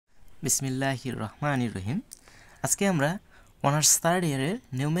বিসমিল্লাহির রহমানির রহিম। আজকে আমরা অনার্স থার্ড ইয়ারের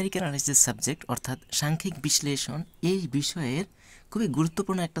নিউমেরিক্যাল অ্যানালাইসিস সাবজেক্ট অর্থাৎ সাংখ্যিক বিশ্লেষণ এই বিষয়ের খুবই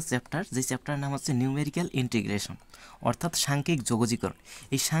গুরুত্বপূর্ণ একটা চ্যাপ্টার, যে চ্যাপ্টারের নাম হচ্ছে নিউমেরিক্যাল ইন্টিগ্রেশন অর্থাৎ সাংখ্যিক যোগজীকরণ।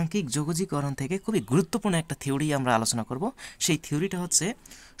 এই সাংখ্যিক যোগজীকরণ থেকে খুবই গুরুত্বপূর্ণ একটা থিওরি আমরা আলোচনা করব। সেই থিওরিটা হচ্ছে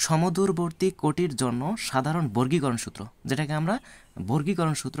সমদূরবর্তী কোটির জন্য সাধারণ বর্গীকরণ সূত্র, যেটাকে আমরা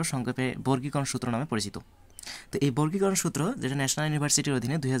বর্গীকরণ সূত্র সংক্ষেপে বর্গীকরণ সূত্র নামে পরিচিত। তো এই বর্গীকরণ সূত্র যেটা ন্যাশনাল ইউনিভার্সিটির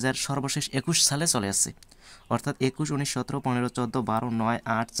অধীনে সর্বশেষ 21 সালে চলে আসছে, অর্থাৎ 21, 19, 17, 15, 14, 12, 9,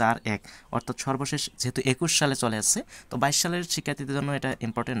 8, 4, 1 অর্থাৎ সর্বশেষ যেহেতু 21 সালে চলে আসছে, তো 22 সালের শিক্ষার্থীদের জন্য এটা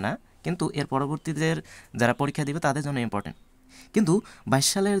ইম্পর্টেন্ট না, কিন্তু এর পরবর্তীদের যারা পরীক্ষা দিবে তাদের জন্য ইম্পর্টেন্ট। কিন্তু 22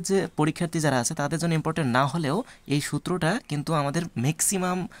 সালের যে পরীক্ষার্থী যারা আছে তাদের জন্য ইম্পর্টেন্ট না হলেও এই সূত্রটা কিন্তু আমাদের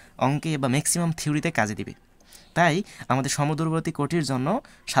ম্যাক্সিমাম অঙ্কে বা ম্যাক্সিমাম থিওরিতে কাজে দিবে। তাই আমাদের সমদূরবর্তী কোটির জন্য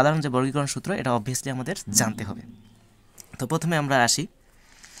সাধারণ যে বর্গীকরণ সূত্র এটা অবভিয়াসলি আমাদের জানতে হবে। তো প্রথমে আমরা আসি,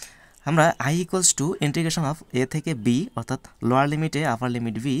 আমরা i = ইন্টিগ্রেশন অফ a থেকে b অর্থাৎ lower limit a upper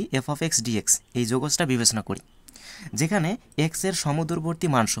limit b f of x dx এই যোগজটা বিবেচনা করি, যেখানে x এর সমদূরবর্তী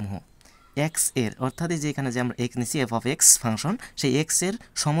মানসমূহ x এর অর্থাৎ এই যে এখানে যে আমরা x নিছি f of x ফাংশন, সেই x এর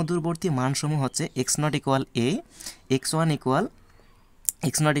সমদূরবর্তী মানসমূহ হচ্ছে x0 = a, x1 =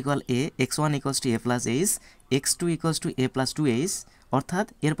 a, x1 = a plus h, x2 = a plus 2h, অর্থাৎ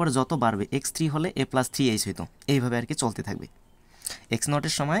এরপরে যত বাড়বে x3 হলে a plus 3h হইতো, এইভাবে আর কি চলতে থাকবে। x0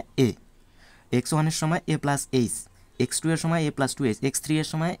 এর সময় a, x1 এর সময় a plus h, x2 এর সময় a plus 2h, x3 এর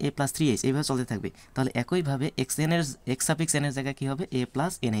সময় a plus 3h, এইভাবে চলতে থাকবে। তাহলে একইভাবে xn এর x(n) এর জায়গায় কী হবে a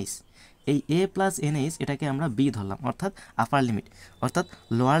plus nh, এই a plus nh এটাকে আমরা b ধরলাম অর্থাৎ আপার লিমিট, অর্থাৎ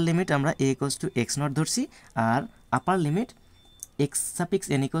লোয়ার লিমিট আমরা a = x0 ধরছি আর আপার limit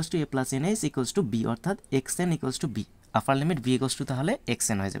x(n) = a plus nh = b অর্থাৎ xn = b, আপার লিমিট b = তাহলে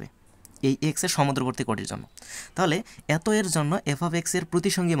xn হয়ে যাবে এই x এর সমদূরবর্তী কোটির জন্য। তাহলে এত এর জন্য f of x এর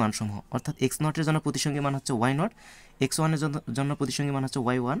প্রতিসঙ্গী মানসমূহ অর্থাৎ x0 এর জন্য প্রতিসঙ্গী মান হচ্ছে y0, x1 এর জন্য প্রতিসঙ্গী মান হচ্ছে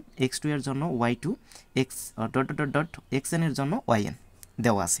y1, x2 এর জন্য y2, xn এর জন্য yn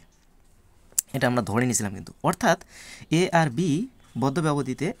দেওয়া আছে। এটা আমরা ধরে নিয়েছিলাম কিন্তু, অর্থাৎ a আর b বদ্ধ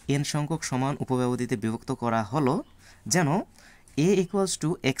ব্যবধিতে n সংখ্যক সমান উপব্যবধিতে বিভক্ত করা হলো যেন a =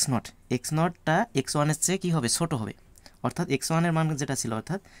 x0, x0টা x1 এর চেয়ে কী হবে ছোট হবে, অর্থাৎ x1 এর মান যেটা ছিল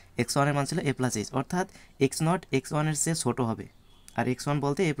অর্থাৎ x1 এর মান ছিল a plus h, অর্থাৎ x0 x1 এর চেয়ে ছোট হবে, আর x1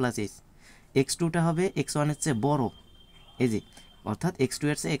 বলতে a plus h, x2টা হবে x1 এর চেয়ে বড়, এই যে অর্থাৎ x2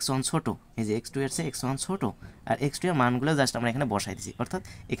 এর চেয়ে x1 ছোট, এই যে x2 এর চেয়ে x1 ছোট, আর x2 এর মানগুলো জাস্ট আমরা এখানে বসাই দিয়েছি, অর্থাৎ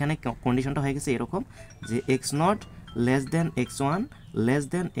এখানে কন্ডিশনটা হয়ে গেছে এরকম যে x0 less than x1 less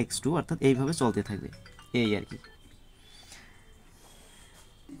than x2, অর্থাৎ এইভাবে চলতে থাকবে এই আর কি।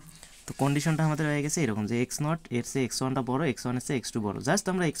 তো কন্ডিশনটা আমাদের হয়ে গেছে এরকম যে x0 এর চেয়ে x1টা বড়, x1 এর চেয়ে x2 বড়, জাস্ট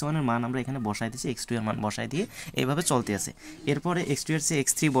আমরা x1 এর মান আমরা এখানে বসাই দিয়েছি, x2 এর মান বসাই দিয়ে এইভাবে চলতে আছে। এরপরে x2 এর চেয়ে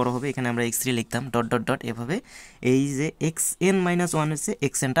x3 বড় হবে, এখানে আমরা x3 লিখতাম ডট এভাবে, এই যে xn - 1 এর চেয়ে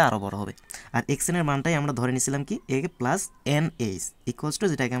xnটা আরও বড় হবে, আর xn এর মানটাই আমরা ধরে নিয়েছিলাম কি a plus nh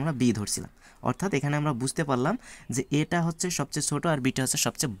 = যেটাকে আমরা b ধরছিলাম, অর্থাৎ এখানে আমরা বুঝতে পারলাম যে এটা হচ্ছে সবচেয়ে ছোট আর বিটা হচ্ছে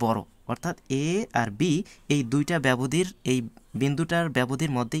সবচেয়ে বড়, অর্থাৎ a আর b এই দুইটা ব্যবধির এই বিন্দুটার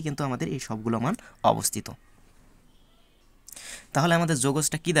ব্যবধির মধ্যেই কিন্তু আমাদের এই সবগুলো মান অবস্থিত। তাহলে আমাদের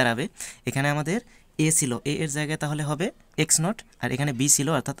যোগজটা কি দাঁড়াবে, এখানে আমাদের a ছিল, a এর জায়গায় তাহলে হবে x0, আর এখানে b ছিল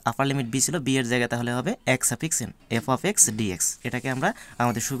অর্থাৎ আপার লিমিট b ছিল, b এর জায়গায় তাহলে হবে x(n) f of x dx, এটাকে আমরা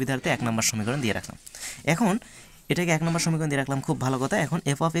আমাদের সুবিধার্থে 1 নম্বর সমীকরণ দিয়ে রাখলাম। এখন এটাকে 1 নম্বর সমীকরণ দিয়ে রাখলাম, খুব ভালো কথা। এখন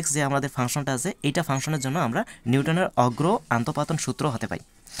f of x যে আমাদের ফাংশনটা আছে, এইটা ফাংশনের জন্য আমরা নিউটনের অগ্র আন্তঃপাতন সূত্র হতে পাই।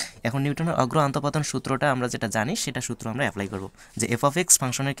 এখন নিউটনের অগ্র আন্তঃপাতন সূত্রটা আমরা যেটা জানি সেটা সূত্র আমরা অ্যাপ্লাই করব, যে f of x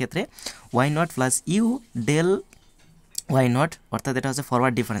ফাংশনের ক্ষেত্রে y0 plus u del y0, অর্থাৎ এটা হচ্ছে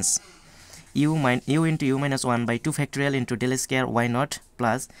forward difference, u into u minus 1 by 2 factorial into del square y0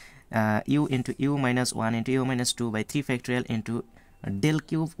 plus u into u minus 1 into u minus 2 by 3 factorial into del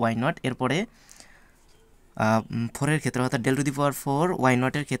cube y0, এরপরে 4 এর ক্ষেত্রে অর্থাৎ del to the power 4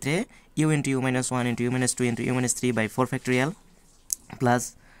 y0 এর ক্ষেত্রে u into u minus 1 into u minus 2 into u minus 3 by 4 factorial plus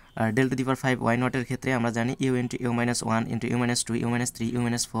del to the power 5 y0 এর ক্ষেত্রে আমরা জানি u into u minus 1 into u minus 2 u minus 3 u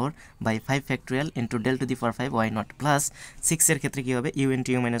minus 4 by 5 factorial into del to the power 5 y0 plus 6 এর ক্ষেত্রে কি হবে u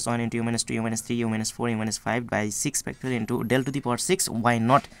into u minus 1 into u minus 2 u minus 3 u minus 4 u minus 5 by 6 factorial into del to the power 6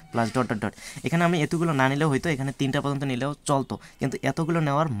 y0 plus dot. এখানে আমি এতগুলো না নিলেও হয়তো, এখানে 3টা পর্যন্ত নিলেও চলতো, কিন্তু এতগুলো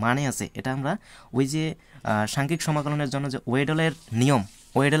নেওয়ার মানে আছে, এটা আমরা ওই যে সাংখ্যিক সমাকলনের জন্য যে ওয়েডলের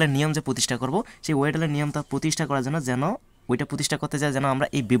নিয়ম যে প্রতিষ্ঠা করব, সেই ওয়েডলের নিয়মটা প্রতিষ্ঠা করার জন্য যেন ওইটা প্রতিষ্ঠা করতে যায় যেন আমরা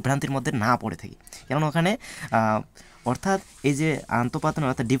এই বিভ্রান্তির মধ্যে না পড়ে থাকি, কারণ ওখানে অর্থাৎ এই যে আন্তঃপাতন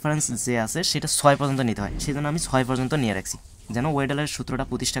অর্থাৎ ডিফারেন্স যে আছে সেটা 6 পর্যন্ত নিতে হয়, সেই জন্য আমি 6 পর্যন্ত নিয়ে রাখছি যেন ওয়েডলের সূত্রটা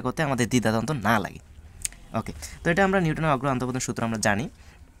প্রতিষ্ঠা করতে আমাদের দ্বিধাদ্বন্দ্ব না লাগে। ওকে, তো এটা আমরা নিউটনের অগ্র আন্তঃপাতন সূত্র আমরা জানি।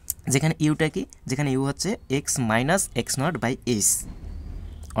 যেখানে ইউটা কি, যেখানে ইউ হচ্ছে x minus x not by H,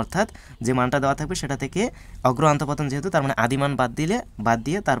 অর্থাৎ যে মানটা দেওয়া থাকবে সেটা থেকে অগ্র অন্তঃপতন যেহেতু, তার মানে আদি মান বাদ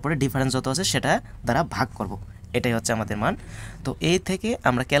দিয়ে তারপরে ডিফারেন্স যত আছে সেটা দ্বারা ভাগ করব, এটাই হচ্ছে আমাদের মান। তো এই থেকে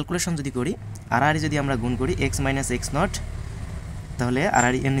আমরা ক্যালকুলেশন যদি করি, আর যদি আমরা গুণ করি এক্স মাইনাস এক্স নট, তাহলে আর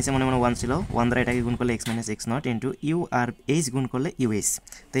এর নিচে মনে 1 ছিল, 1 দ্বারা এটাকে গুণ করলে x minus x not into you R H গুণ করলে ইউএইচ।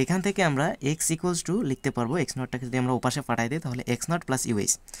 তো এখান থেকে আমরা এক্স ইকুয়ালস টু লিখতে পারবো, এক্স নটটাকে যদি আমরা ওপাশে পাঠাই দিই তাহলে এক্স নট প্লাস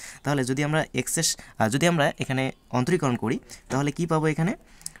ইউএইচ। তাহলে যদি আমরা যদি আমরা এখানে অন্তরীকরণ করি তাহলে কি পাবো, এখানে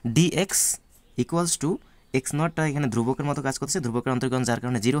ডিএক্স ইকুয়ালস টু এক্স নটটা এখানে ধ্রুবকের মতো কাজ করছে, ধ্রুবকের অন্তরীকরণ যার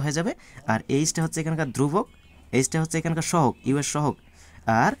কারণে 0 হয়ে যাবে, আর এইচটা হচ্ছে এখানকার ধ্রুবক, এইচটা হচ্ছে এখানকার সহগ, ইউ এর সহগ,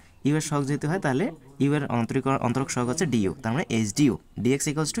 আর ইউ এর সহগ যেহেতু হয় তাহলে ইউ এর অন্তরক সহগ হচ্ছে ডিইউ, তার মানে H DU, dx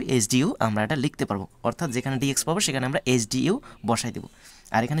equals to H DU আমরা এটা লিখতে পারবো, অর্থাৎ যেখানে ডিএক্স পাবো সেখানে আমরা এইচ ডিইউ বসাই দেবো।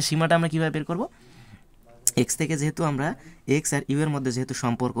 আর এখানে সীমাটা আমরা কীভাবে বের করবো, এক্স থেকে যেহেতু আমরা এক্স আর ইউ এর মধ্যে যেহেতু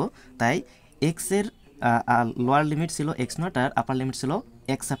সম্পর্ক, তাই এক্সের লোয়ার লিমিট ছিল x not R upper limit ছিল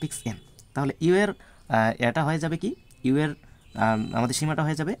এক্স সাফিক্স এন, তাহলে ইউ এর এটা হয়ে যাবে কি, ইউ এর আমাদের সীমাটা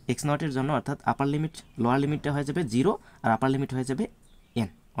হয়ে যাবে এক্স নটের জন্য, অর্থাৎ আপার লিমিট লোয়ার লিমিটটা হয়ে যাবে 0 আর আপার লিমিট হয়ে যাবে এন,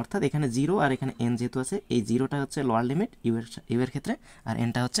 অর্থাৎ এখানে 0 আর এখানে এন যেহেতু আছে, এই 0টা হচ্ছে লোয়ার লিমিট ইউ এর ক্ষেত্রে, আর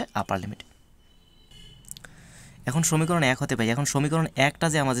এনটা হচ্ছে আপার লিমিট। এখন সমীকরণ 1 হতে পাই, এখন সমীকরণ 1টা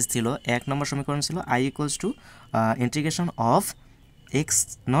যে আমাদের ছিল, 1 নম্বর সমীকরণ ছিল I equals to integration of x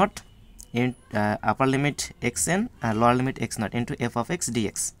not upper limit x N R lower limit x not into F of x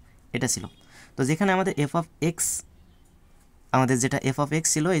dx, এটা ছিল। তো যেখানে আমাদের এফ অফ এক্স, আমাদের যেটা এফ অফ এক্স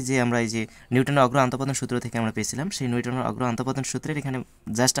ছিল, এই যে আমরা এই যে নিউটনের অগ্র আন্তঃপতন সূত্র থেকে আমরা পেয়েছিলাম, সেই নিউটনের অগ্র আন্তঃপতন সূত্রের এখানে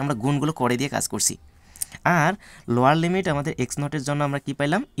জাস্ট আমরা গুণগুলো করে দিয়ে কাজ করছি। আর লোয়ার লিমিট আমাদের এক্স নটের জন্য আমরা কি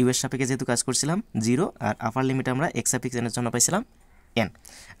পাইলাম, ইউ এর সাপেক্ষে যেহেতু কাজ করছিলাম 0, আর আপার লিমিট আমরা এক্স সাপেক্ষ এনের জন্য পাইছিলাম N,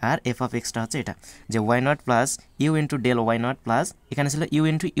 R F of extra হচ্ছে এটা যে why not plus you into del why not plus এখানে ছিল ইউ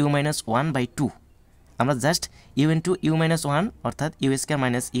ইন্টু ইউ মাইনাস 1/2, আমরা just you into you minus 1 অর্থাৎ you square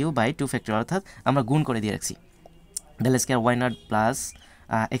minus you by 2 factor, অর্থাৎ আমরা গুণ করে দিয়ে রাখছি, del square why not plus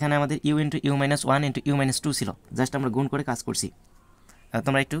এখানে আমাদের you into you minus 1 into you minus 2 ছিল, জাস্ট আমরা গুণ করে কাজ করছি,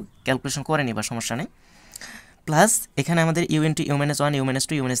 তোমরা একটু ক্যালকুলেশন করে নিবা, সমস্যা নেই। প্লাস এখানে আমাদের you into you minus 1 you minus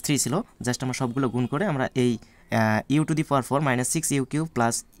 2 you minus 3 ছিল, জাস্ট আমরা সবগুলো গুণ করে আমরা এই you to the power 4 minus 6 you cube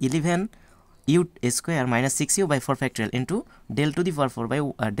plus 11 you square minus 6 you by 4 factorial into del to the power 4 by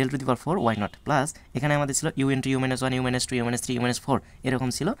del to the power 4 why not, plus এখানে আমাদের ছিল you into you minus 1 you minus 2 you minus 3 you minus 4 এরকম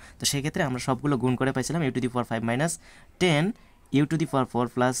ছিল। তো সেক্ষেত্রে আমরা সবগুলো গুণ করে পাইছিলাম you to the power 5 minus 10 you to the power 4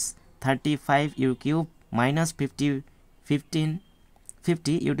 plus 35 you cube minus 50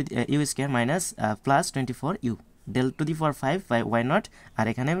 you to you square minus plus 24 you del to the power 5 by why not, আর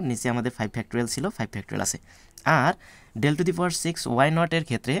এখানে নিচে আমাদের 5 ফ্যাক্টরিয়াল ছিল, 5 ফ্যাক্টরিয়াল আছে। আর del to the power 6 Y নটের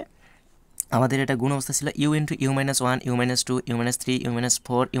ক্ষেত্রে আমাদের এটা গুণ অবস্থা ছিল you into you minus 1 you minus 2 you minus 3 you minus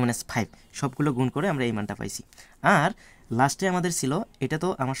 4 you minus 5, সবগুলো গুণ করে আমরা এই মানটা পাইছি। আর লাস্টে আমাদের ছিল, এটা তো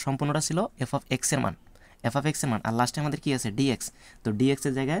আমার সম্পূর্ণটা ছিল এফ অফ এক্সের মান, এফ অফ এক্সের মান, আর লাস্টে আমাদের কি আছে ডিএক্স, তো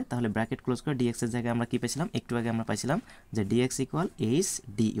ডিএক্সের জায়গায় তাহলে ব্র্যাকেট ক্লোজ করে ডিএক্সের জায়গায় আমরা কি পেয়েছিলাম, একটু আগে আমরা পাইছিলাম যে ডিএক্স ইকুয়াল এইচ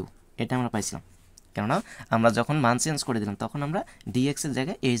ডিইউ, এটা আমরা পাইছিলাম, কেননা আমরা যখন মান চেঞ্জ করে দিলাম তখন আমরা ডিএক্সের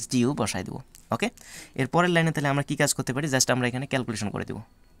জায়গায় এইচ ডিইউ বসাই দেবো। ওকে, এর পরের লাইনে তাহলে আমরা কী কাজ করতে পারি, জাস্ট আমরা এখানে ক্যালকুলেশন করে দেবো।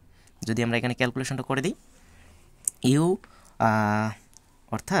 যদি আমরা এখানে ক্যালকুলেশনটা করে দিই, ইউ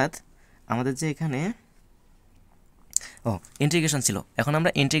অর্থাৎ আমাদের যে এখানে ইন্টিগ্রেশন ছিল, এখন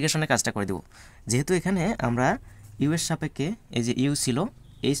আমরা ইন্টিগ্রেশনের কাজটা করে দেব। যেহেতু এখানে আমরা ইউ এর সাপেক্ষে এই যে ইউ ছিল,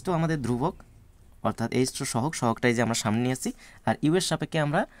 এইচ তো আমাদের ধ্রুবক, অর্থাৎ এইচ তো সহগটাই যে আমরা সামনে নিয়ে আসছি, আর ইউ এর সাপেক্ষে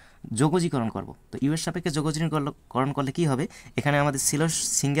আমরা যোগজীকরণ করব। তো ইউ এর সাপেক্ষে যোগজীকরণ করলে কি হবে, এখানে আমাদের ছিল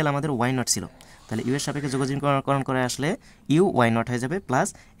সিঙ্গেল আমাদের ওয়াই নট ছিল, তাহলে ইউ এর সাপেক্ষে যোগজীকরণ করে আসলে ইউ ওয়াই নট হয়ে যাবে, প্লাস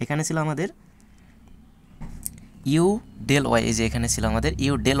এখানে ছিল আমাদের ইউ ডেল ওয়াই, এই যে এখানে ছিল আমাদের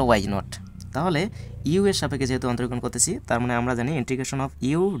ইউ ডেল ওয়াই নট, তাহলে ইউ এর সাপেক্ষে যেহেতু অন্তরীকরণ করতেছি, তার মানে আমরা জানি ইন্টিগ্রেশন অফ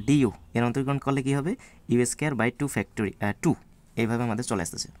ইউ ডিইউ এর অন্তরীকরণ করলে কী হবে, ইউ স্কোয়ার বাই 2 ফ্যাক্টরি 2, এইভাবে আমাদের চলে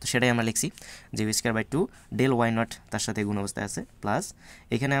আসতেছে। তো সেটাই আমরা লিখছি যে you square by 2 del why not তার সাথে গুণ অবস্থায় আছে, প্লাস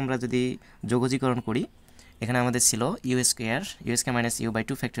এখানে আমরা যদি যোগজীকরণ করি, এখানে আমাদের ছিল you square minus you by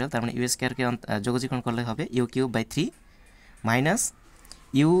 2 factorial, তার মানে ইউ স্কোয়ারকে যোগজীকরণ করলে হবে you cube by 3 minus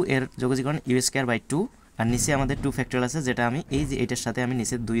you এর যোগজীকরণ ইউ স্কোয়ার বাই 2, আর নিচে আমাদের 2 ফ্যাক্টরিয়াল আছে, যেটা আমি এই যে এটার সাথে আমি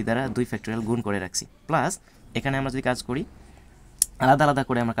নিচে 2 দ্বারা 2 ফ্যাক্টরিয়াল গুণ করে রাখছি, প্লাস এখানে আমরা যদি কাজ করি আলাদা আলাদা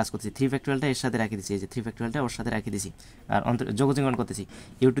করে আমরা কাজ করছি, 3 ফ্যাক্টরিয়ালটা এর সাথে রাখি দিচ্ছি, এই যে 3 ফ্যাক্টরিয়ালটা ওর সাথে রাখি দিচ্ছি, আর যোগজীকরণ করতেছি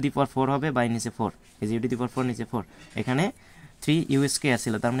ইউ টু দি পাওয়ার 4 হবে বাই নিচে 4, এই যে ইউ টু দি পাওয়ার 4 নিচে 4, এখানে 3 ইউ স্কোয়ার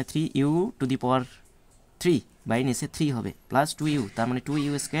ছিল, তার মানে 3 you to the power 3 by নিচে 3 হবে প্লাস 2u তার মানে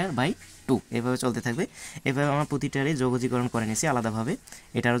 2u স্কয়ার বাই 2 এভাবে চলতে থাকবে। এভাবে আমরা প্রতিটারই যোগজীকরণ করে নিয়েছি আলাদাভাবে,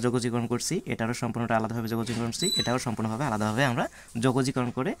 এটারও যোগজীকরণ করছি, এটারও সম্পূর্ণটা আলাদাভাবে যোগজীকরণ করছি, এটাও সম্পূর্ণভাবে আলাদাভাবে আমরা যোগজীকরণ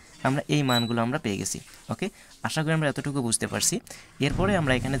করে আমরা এই মানগুলো আমরা পেয়ে গেছি। ওকে, আশা করি আমরা এতটুকু বুঝতে পারছি। এরপরে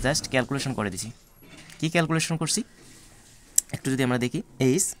আমরা এখানে জাস্ট ক্যালকুলেশন করে দিছি। কি ক্যালকুলেশন করছি একটু যদি আমরা দেখি,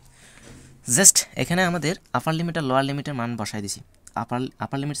 জাস্ট এখানে আমাদের আপার লিমিট আর লোয়ার লিমিটের মান বসাই দিছি।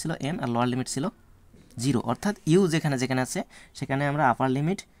 আপার লিমিট ছিল n আর লোয়ার লিমিট ছিল 0, অর্থাৎ ইউ যেখানে যেখানে আছে সেখানে আমরা আপার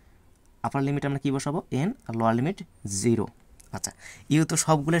লিমিট আমরা কি বসাবো n আর লোয়ার লিমিট 0। আচ্ছা, ইউ তো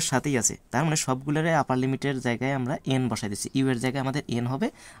সবগুলোর সাথেই আছে, তার মানে সবগুলোর আপার লিমিটের জায়গায় আমরা n বসাই দিচ্ছি। ইউ এর জায়গায় আমাদের n হবে,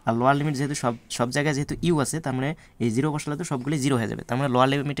 আর লোয়ার লিমিট যেহেতু সব জায়গায় যেহেতু ইউ আছে, তার মানে এই 0 বসালে তো সবগুলোই 0 হয়ে যাবে। তার মানে লোয়ার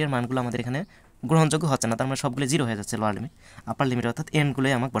লিমিটের মানগুলো আমাদের এখানে গ্রহণযোগ্য হচ্ছে না, তার মানে সবগুলো 0 হয়ে যাচ্ছে লোয়ার লিমিট। আপার লিমিট অর্থাৎ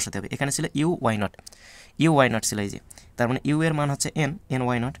nগুলোই আমাকে বসাতে হবে। এখানে ছিল ইউ ওয়াই নট ছিল এই যে, তার মানে ইউ এর মান হচ্ছে n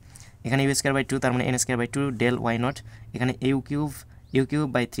ওয়াই নট। এখানে ইউ স্কয়ার বাই 2 তার মানে n square by 2 del why not. এখানে ইউ কিউব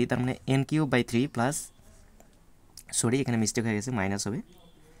বাই 3 তার মানে n cube by 3 plus, sorry এখানে মিস্টেক হয়ে গেছে, মাইনাস হবে,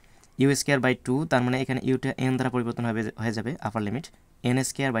 ইউ স্কয়ার বাই 2 তার মানে এখানে ইউটা n দ্বারা পরিবর্তন হয়ে যাবে আপার limit, n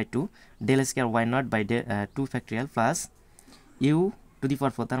square by 2 del square why not by 2 factorial plus you to the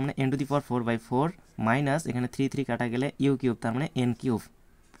পাওয়ার 4 তার মানে n to the power 4 by 4 minus এখানে 3 কাটা গেলে ইউ কিউব তার মানে n কিউব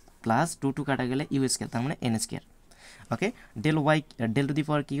প্লাস 2 কাটা গেলে ইউ স্কয়ার তার মানে n square. Okay, del to the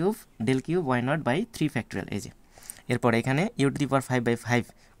power del cube why not by 3 factorial এই যে। এরপর এখানে you to the power 5 by 5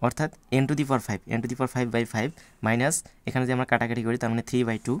 অর্থাৎ n to the power 5 by 5 minus এখানে যে আমরা কাটাকাটি করি তার মানে 3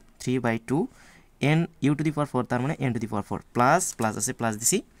 by 2 n you to the পাওয়ার 4 তার মানে n to the power 4 plus আছে প্লাস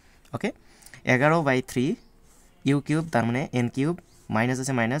দিছি। ওকে, 11 বাই 3 ইউ কিউব তার মানে n কিউব মাইনাস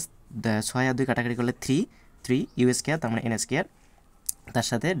আছে মাইনাস 6 আর 2 কাটাকাটি করলে 3 ইউ স্কয়ার তার মানে n স্কয়ার, তার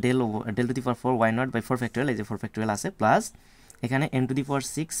সাথে del to the power 4 why not by 4 factorial এই যে 4 ফ্যাক্টরিয়াল আছে প্লাস এখানে n to the power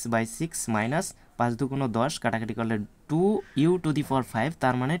 6 by 6 minus 5 2 গুণ 10 কাটাকাটি করলে 2 ইউ টু দি পাওয়ার 5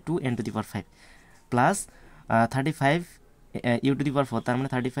 তার মানে 2 n to the power 5 plus 35 you to the পাওয়ার 4 তার মানে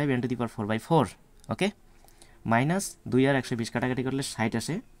 35 n to the power 4 by 4। Okay, minus 2 আর 120 কাটাকাটি করলে 60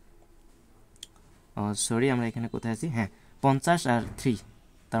 আসে, সরি আমরা এখানে কোথায় আছি, হ্যাঁ 50 আর 3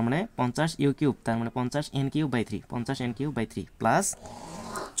 তার মানে 50 ইউ কিউব তার মানে 50 n cube by 3 plus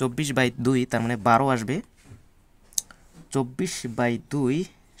 24 by 2 তার মানে 12 আসবে, 24 বাই 2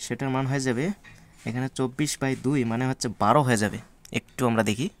 সেটার মান হয়ে যাবে এখানে 24 বাই 2 মানে হচ্ছে 12 হয়ে যাবে। একটু আমরা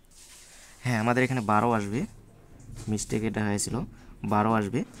দেখি, হ্যাঁ আমাদের এখানে 12 আসবে, মিস্টেক এটা হয়েছিল, 12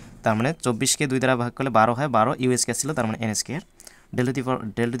 আসবে। তার মানে 24কে 2 দ্বারা ভাগ করলে 12 হয়, 12 ইউ স্কয়ার ছিল তার মানে n square del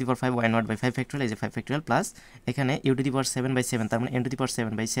to the power 5 why not by 5 factorial এই যে 5 ফ্যাক্টরিয়াল প্লাস এখানে you to the power 7 by 7 তার মানে n to the power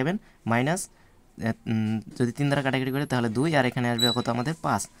 7 by 7 minus যদি 3 দ্বারা কাটাকাটি করি তাহলে 2 আর এখানে আসবে কত আমাদের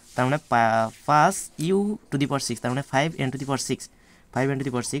 5 তার মানে 5 ইউ টু দি পাওয়ার 6 তার মানে 5 n to the power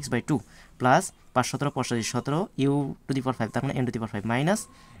 6 by 2 plus 5 17 17 you to the পাওয়ার 5 তার মানে n to the power 5 minus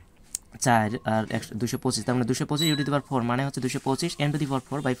 4 আর 225 তার মানে 225 ইউ টু দি পাওয়ার 4 মানে হচ্ছে 225 n to the power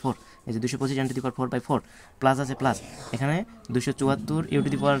 4 by 4 এই যে 225 n to the power 4 by 4 plus আছে প্লাস এখানে 274 you to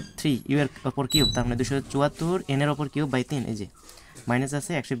the power 3 you এর উপর কিউব তার মানে 274 n এর উপর কিউব বাই 3 এই যে মাইনাস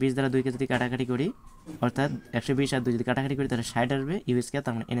আছে 120 দ্বারা 2 কে যদি কাটাকাটি করি অর্থাৎ 120 আর 2 যদি কাটাকাটি করি তাহলে 60 আসবে ইউ স্কয়ার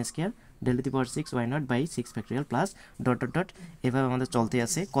তার মানে n square del to the power 6 why not by 6 factorial plus dot এভাবে আমাদের চলতে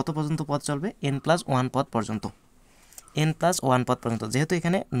আছে। কত পর্যন্ত পদ চলবে? n+1 পদ পর্যন্ত, n+1 পদ পর্যন্ত, যেহেতু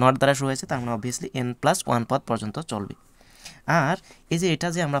এখানে নট দ্বারা শুরু হয়েছে তার মানে অবভিয়াসলি n+1 পদ পর্যন্ত চলবে। আর এই যে এটা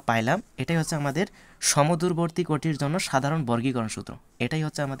যে আমরা পাইলাম এটাই হচ্ছে আমাদের সমদূরবর্তী কোটির জন্য সাধারণ বর্গীকরণ সূত্র। এটাই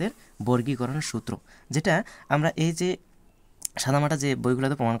হচ্ছে আমাদের বর্গীকরণ সূত্র, যেটা আমরা এই যে সাদামাটা যে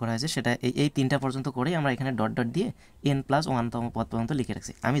বইগুলোতে প্রমাণ করা হয়েছে সেটা এই 3টা পর্যন্ত করেই আমরা এখানে ডট দিয়ে n+1তম পদ পর্যন্ত লিখে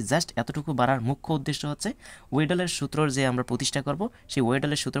রাখছি। আমি জাস্ট এতটুকু বাড়ার মুখ্য উদ্দেশ্য হচ্ছে ওয়েডলের সূত্রর যে আমরা প্রতিষ্ঠা করব সেই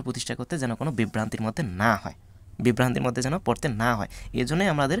ওয়েডলের সূত্র প্রতিষ্ঠা করতে যেন কোনো বিভ্রান্তির মধ্যে না হয়, বিভ্রান্তির মধ্যে যেন পড়তে না হয়। এই জন্যই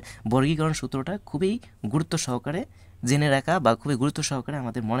আমাদের বর্গীকরণ সূত্রটা খুবই গুরুত্ব সহকারে জেনে রাখা বা খুবই গুরুত্ব সহকারে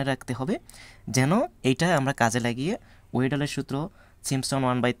আমাদের মনে রাখতে হবে, যেন এইটা আমরা কাজে লাগিয়ে ওয়েডলের সূত্র, সিম্পসন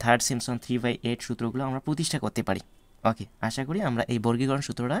 1/3, সিম্পসন 3/8 সূত্রগুলো আমরা প্রতিষ্ঠা করতে পারি। ওকে, আশা করি আমরা এই বর্গীকরণ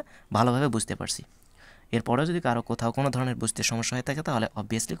সূত্রটা ভালোভাবে বুঝতে পারছি। এরপরেও যদি কারো কোথাও কোনো ধরনের বুঝতে সমস্যা হয়ে থাকে তাহলে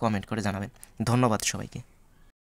অবভিয়াসলি কমেন্ট করে জানাবেন। ধন্যবাদ সবাইকে।